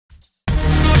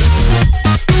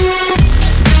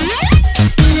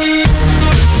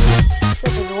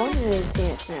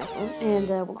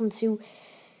into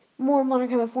more Modern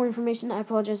Combat 4 information. I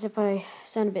apologize if I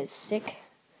sound a bit sick.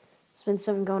 There's been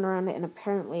something going around it, and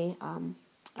apparently, I'm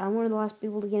one of the last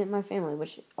people to get it in my family,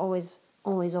 which always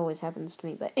happens to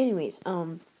me. But anyways,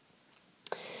 I'm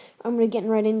going to get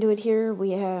right into it here.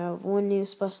 We have one new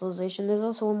specialization. There's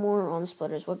also one more on the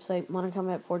Splitter's website,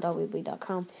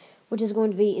 moderncombat4.weebly.com, which is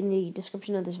going to be in the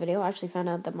description of this video. I actually found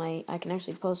out that I can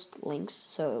actually post links,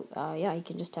 so yeah, you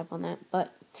can just tap on that.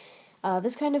 But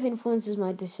this kind of influences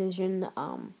my decision.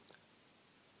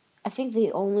 I think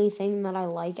the only thing that I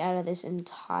like out of this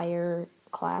entire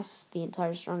class, the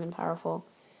entire Strong and Powerful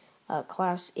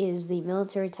class, is the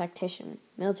Military Tactician.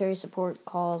 Military support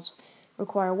calls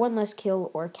require one less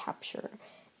kill or capture.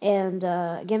 And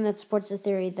again, that supports the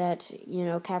theory that,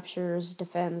 captures,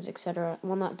 defends, etc.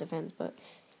 Well, not defends, but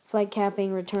flag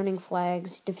capping, returning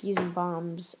flags, defusing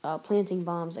bombs, planting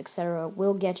bombs, etc.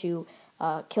 will get you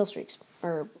kill streaks,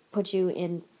 or put you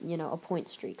in, a point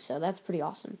streak. So that's pretty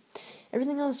awesome.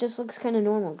 Everything else just looks kind of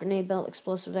normal. Grenade belt,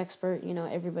 explosive expert,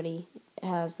 everybody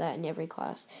has that in every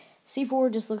class.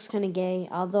 C4 just looks kind of gay,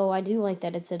 although I do like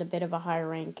that it's at a bit of a higher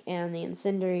rank, and the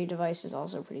incendiary device is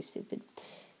also pretty stupid. It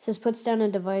says puts down a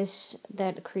device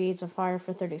that creates a fire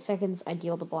for 30 seconds,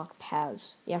 ideal to block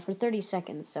paths. Yeah, for 30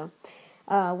 seconds, so...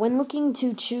 when looking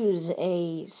to choose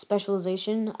a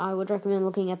specialization, I would recommend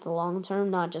looking at the long term,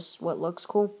 not just what looks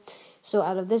cool. So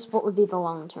out of this, what would be the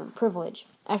long term? Privilege.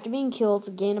 After being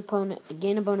killed, gain a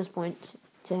bonus point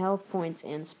to health points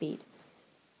and speed.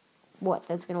 What?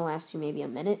 That's going to last you maybe a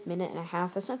minute and a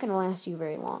half. That's not going to last you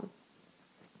very long.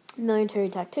 Military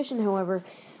Tactician, however,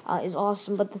 is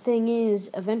awesome, but the thing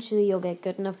is, eventually you'll get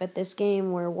good enough at this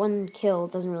game where one kill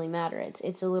doesn't really matter.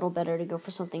 It's a little better to go for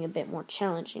something a bit more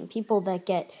challenging. People that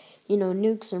get,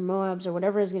 nukes or Moabs or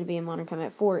whatever is going to be in Modern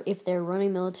Combat 4, if they're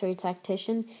running Military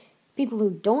Tactician, people who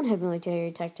don't have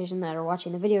Military Tactician that are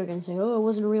watching the video are going to say, oh, it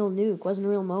wasn't a real nuke, wasn't a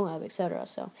real Moab, etc.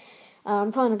 So,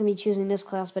 I'm probably not going to be choosing this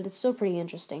class, but it's still pretty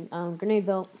interesting. Grenade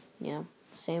belt,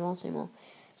 same old, same old.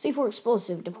 C4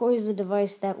 explosive deploys a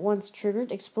device that, once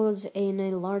triggered, explodes in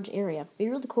a large area. It'd be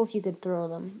really cool if you could throw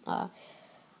them.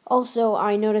 Also,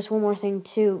 I noticed one more thing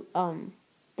too.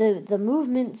 The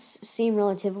movements seem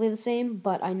relatively the same,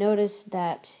 but I noticed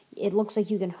that it looks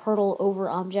like you can hurtle over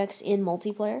objects in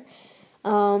multiplayer.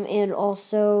 And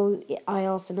also, I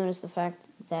also noticed the fact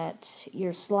that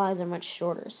your slides are much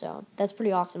shorter, so that's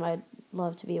pretty awesome. I'd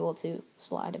love to be able to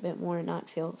slide a bit more and not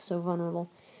feel so vulnerable.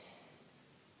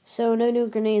 So no new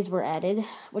grenades were added,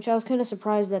 which I was kind of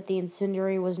surprised that the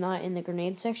incendiary was not in the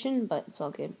grenade section, but it's all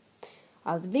good.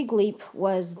 The big leap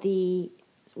was the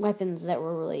weapons that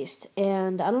were released,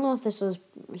 and I don't know if this was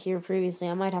here previously.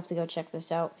 I might have to go check this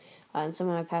out in some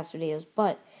of my past videos,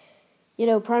 but,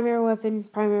 primary weapon,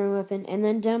 and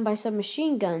then down by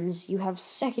submachine guns, you have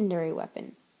secondary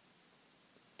weapon.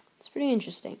 It's pretty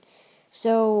interesting.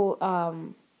 So,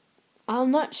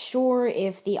 I'm not sure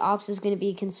if the Ops is going to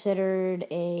be considered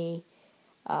a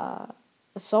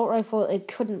assault rifle. It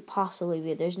couldn't possibly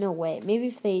be. There's no way. Maybe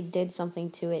if they did something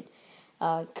to it,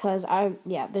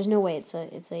 there's no way it's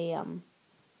a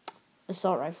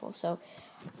assault rifle. So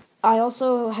I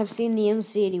also have seen the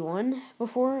MC81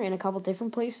 before in a couple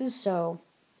different places. So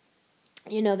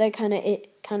that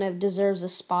kind of deserves a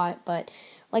spot, but.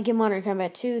 Like in Modern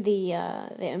Combat 2, the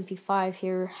Mc4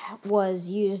 here was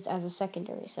used as a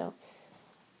secondary, so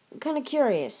I'm kind of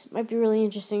curious. Might be really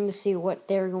interesting to see what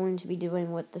they're going to be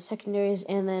doing with the secondaries,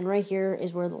 and then right here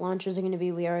is where the launchers are going to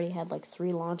be. We already had like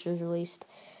 3 launchers released.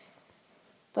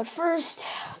 But first,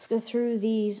 let's go through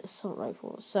these assault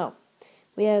rifles. So,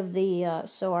 we have the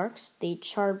SOARCs, the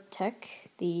Charbtech,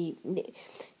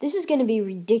 this is going to be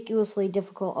ridiculously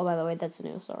difficult. Oh, by the way, that's a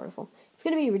new assault rifle. It's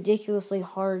going to be ridiculously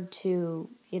hard to,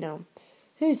 hey,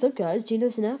 what's up, guys? Gino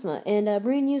Anathema, and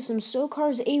bring you some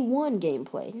SOCAR's A1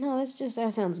 gameplay. No, that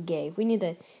sounds gay. We need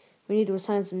to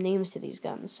assign some names to these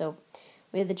guns. So,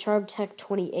 we have the Charbtech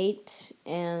 28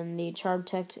 and the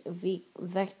Charbtech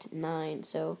Vect 9.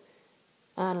 So,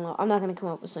 I don't know. I'm not going to come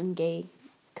up with some gay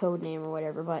code name or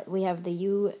whatever, but we have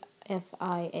the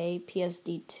UFIA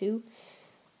PSD2.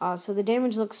 So the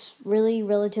damage looks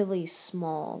relatively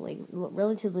small, like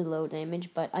relatively low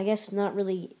damage, but I guess not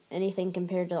really anything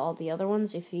compared to all the other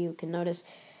ones. If you can notice,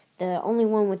 the only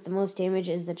one with the most damage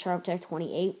is the Charbtech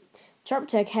 28.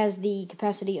 Charbtech has the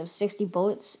capacity of 60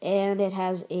 bullets, and it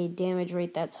has a damage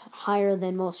rate that's higher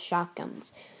than most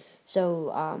shotguns.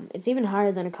 So it's even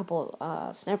higher than a couple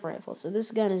sniper rifles. So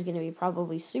this gun is going to be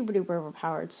probably super duper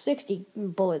overpowered. 60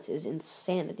 bullets is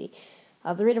insanity.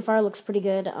 The rate of fire looks pretty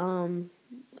good.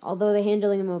 Although the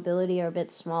handling and mobility are a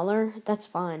bit smaller, that's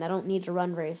fine. I don't need to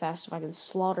run very fast if I can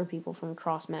slaughter people from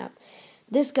across map.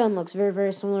 This gun looks very,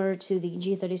 very similar to the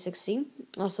G36C,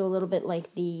 also a little bit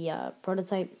like the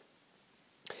prototype.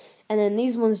 And then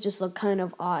these ones just look kind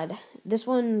of odd. This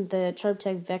one, the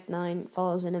Sharptech Vec 9,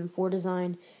 follows an M4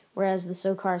 design, whereas the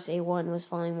Socars A1 was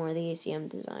following more of the ACM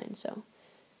design, so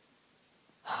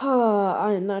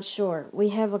I'm not sure. We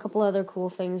have a couple other cool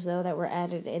things, though, that were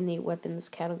added in the weapons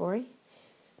category.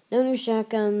 No new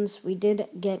shotguns. We did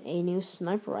get a new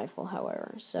sniper rifle,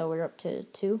 however, so we're up to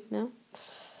 2 now.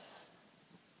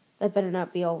 That better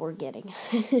not be all we're getting.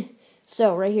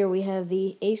 So, right here we have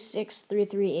the A6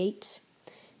 338.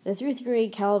 The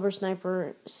 338 caliber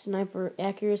sniper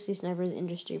accuracy snipers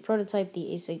industry prototype.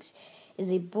 The A6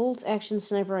 is a bolt-action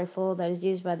sniper rifle that is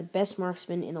used by the best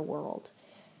marksmen in the world.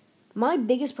 My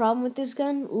biggest problem with this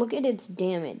gun, look at its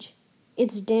damage.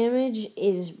 Its damage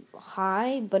is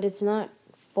high, but it's not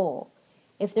full.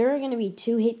 If there are going to be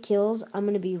 2 hit kills, I'm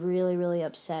going to be really, really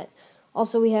upset.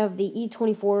 Also, we have the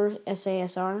E24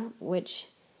 SASR, which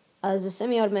is a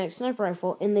semi-automatic sniper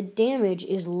rifle, and the damage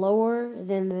is lower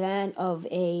than that of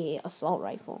a assault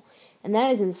rifle. And that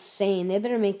is insane. They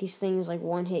better make these things like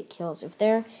 1-hit kills.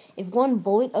 If one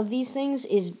bullet of these things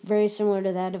is very similar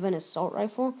to that of an assault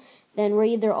rifle, then we're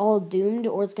either all doomed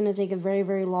or it's going to take a very,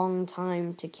 very long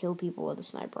time to kill people with a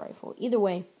sniper rifle. Either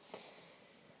way.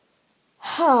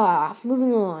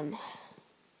 Moving on.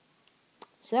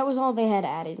 So that was all they had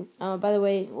added. By the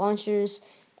way, launchers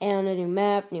and a new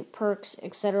map, new perks,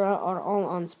 etc. are all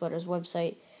on Sputter's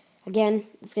website. Again,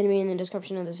 it's going to be in the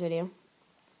description of this video.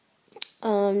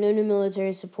 No new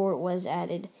military support was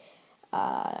added.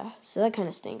 So that kind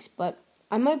of stinks. But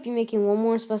I might be making one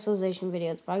more specialization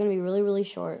video. It's probably going to be really, really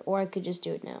short. Or I could just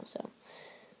do it now. So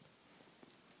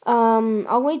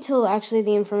I'll wait till actually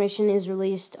the information is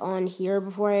released on here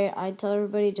before I tell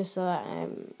everybody. Just so that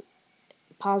I'm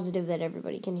positive that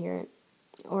everybody can hear it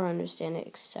or understand it,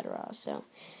 etc. So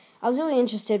I was really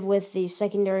interested with the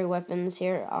secondary weapons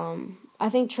here. I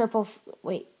think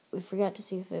wait, we forgot to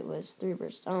see if it was 3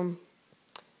 burst.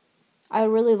 I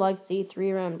really like the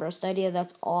 3-round burst idea.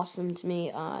 That's awesome to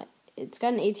me. It's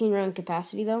got an 18-round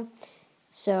capacity, though.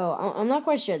 So, I'm not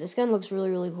quite sure. This gun looks really,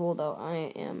 really cool, though.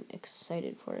 I am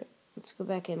excited for it. Let's go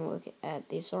back and look at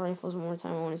the assault rifles one more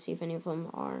time. I want to see if any of them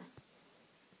are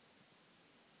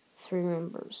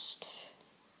 3-round burst.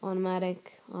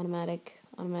 Automatic.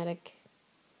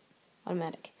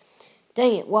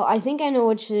 Dang it. Well, I think I know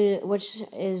which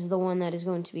is the one that is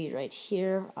going to be right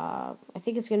here. I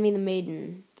think it's going to be the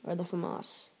Maiden, or the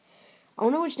FAMAS. I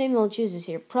don't know which name they'll choose this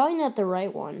here. Probably not the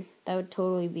right one. That would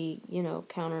totally be,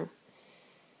 counterintuitive.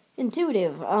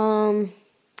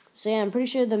 So yeah, I'm pretty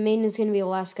sure the Maiden is going to be the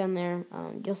last gun there.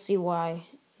 You'll see why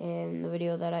in the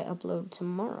video that I upload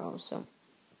tomorrow. So,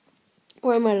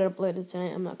 or I might have uploaded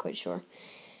tonight. I'm not quite sure.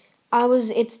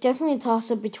 It's definitely a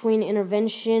toss-up between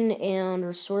intervention and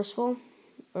resourceful,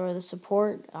 or the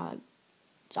support.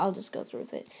 I'll just go through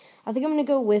with it. I think I'm going to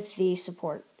go with the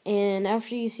support. And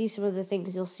after you see some of the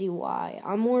things, you'll see why.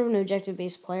 I'm more of an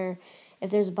objective-based player.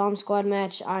 If there's a bomb squad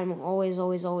match, I'm always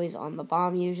on the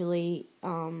bomb, usually.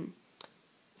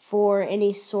 For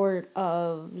any sort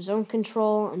of zone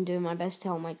control, I'm doing my best to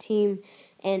help my team.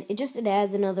 And it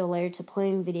adds another layer to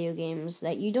playing video games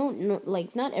that you don't know.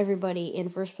 Like, not everybody in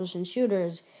first-person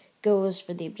shooters goes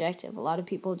for the objective. A lot of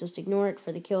people just ignore it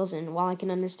for the kills, and while I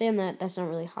can understand that, that's not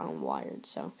really how I'm wired.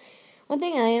 So, one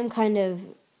thing I am kind of,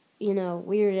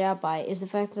 weirded out by is the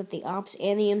fact that the Ops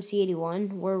and the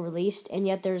MC81 were released, and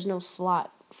yet there's no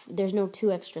slot. There's no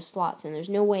 2 extra slots, and there's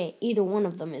no way either one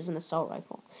of them is an assault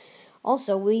rifle.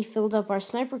 Also, we filled up our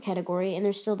sniper category, and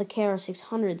there's still the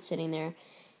KR600 sitting there.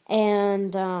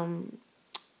 And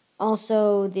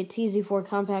also, the TZ4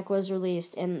 Compact was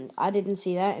released, and I didn't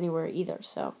see that anywhere either,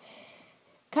 so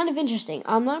kind of interesting.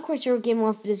 I'm not quite sure what Game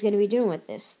Loft is going to be doing with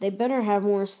this. They better have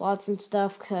more slots and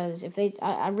stuff, because if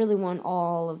I really want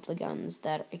all of the guns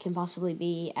that can possibly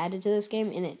be added to this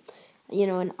game in it.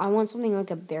 And I want something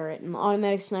like a Barrett, an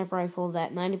automatic sniper rifle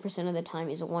that 90% of the time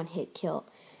is a 1-hit kill.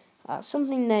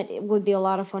 Something that would be a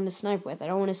lot of fun to snipe with. I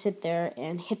don't want to sit there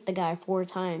and hit the guy 4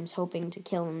 times hoping to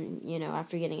kill him,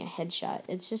 after getting a headshot.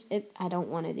 I don't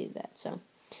want to do that, so.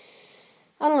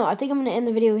 I don't know, I think I'm going to end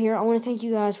the video here. I want to thank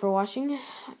you guys for watching,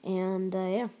 and,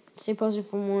 yeah, stay posted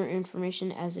for more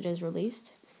information as it is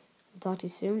released. I'll talk to you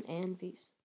soon, and peace.